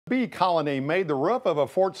bee colony made the roof of a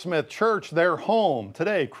Fort Smith church their home.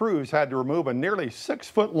 Today, crews had to remove a nearly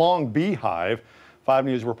 6-foot-long beehive. 5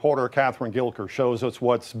 News reporter Catherine Gilker shows us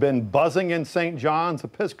what's been buzzing in St. John's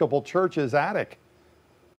Episcopal Church's attic.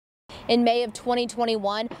 In May of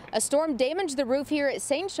 2021, a storm damaged the roof here at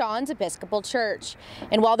St. John's Episcopal Church.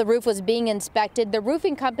 And while the roof was being inspected, the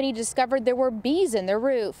roofing company discovered there were bees in their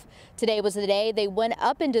roof. Today was the day they went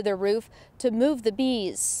up into the roof to move the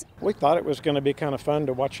bees. We thought it was going to be kind of fun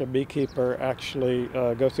to watch a beekeeper actually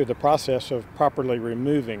go through the process of properly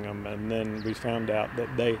removing them, and then we found out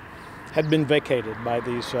that they had been vacated by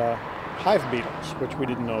these hive beetles, which we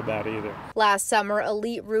didn't know about either. Last summer,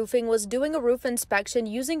 Elite Roofing was doing a roof inspection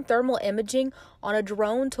using thermal imaging on a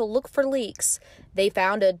drone to look for leaks. They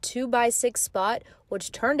found a 2x6 spot,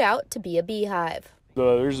 which turned out to be a beehive.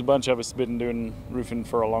 There's a bunch of us been doing roofing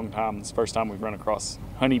for a long time. It's the first time we've run across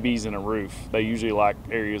honeybees in a roof. They usually like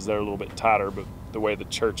areas that are a little bit tighter, but the way the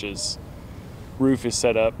church's roof is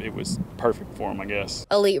set up, it was perfect for them, I guess.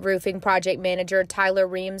 Elite Roofing project manager Tyler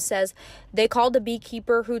Reams says they called a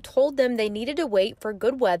beekeeper who told them they needed to wait for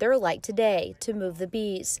good weather like today to move the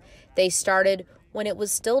bees. They started when it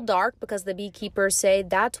was still dark because the beekeepers say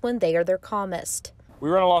that's when they are their calmest. We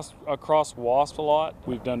run across wasps a lot.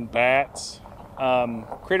 We've done bats.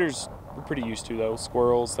 Critters we're pretty used to, though.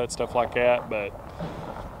 Squirrels, that stuff like that, but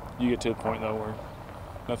you get to the point, though, where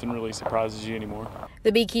nothing really surprises you anymore.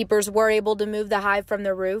 The beekeepers were able to move the hive from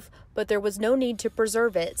the roof, but there was no need to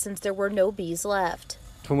preserve it since there were no bees left.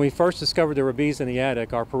 When we first discovered there were bees in the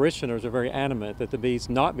attic, our parishioners are very adamant that the bees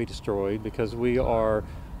not be destroyed because we are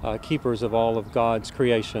keepers of all of God's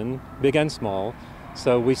creation, big and small.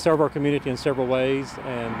 So we serve our community in several ways,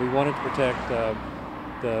 and we wanted to protect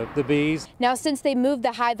the bees. Now, since they moved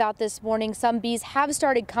the hive out this morning, some bees have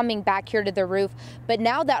started coming back here to the roof, but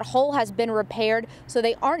now that hole has been repaired, so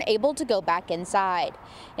they aren't able to go back inside.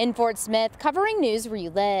 In Fort Smith, covering news where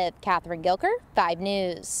you live, Catherine Gilker, 5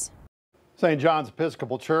 News. St. John's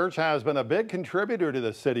Episcopal Church has been a big contributor to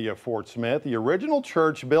the city of Fort Smith. The original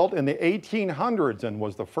church built in the 1800s and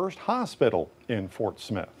was the first hospital in Fort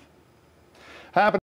Smith.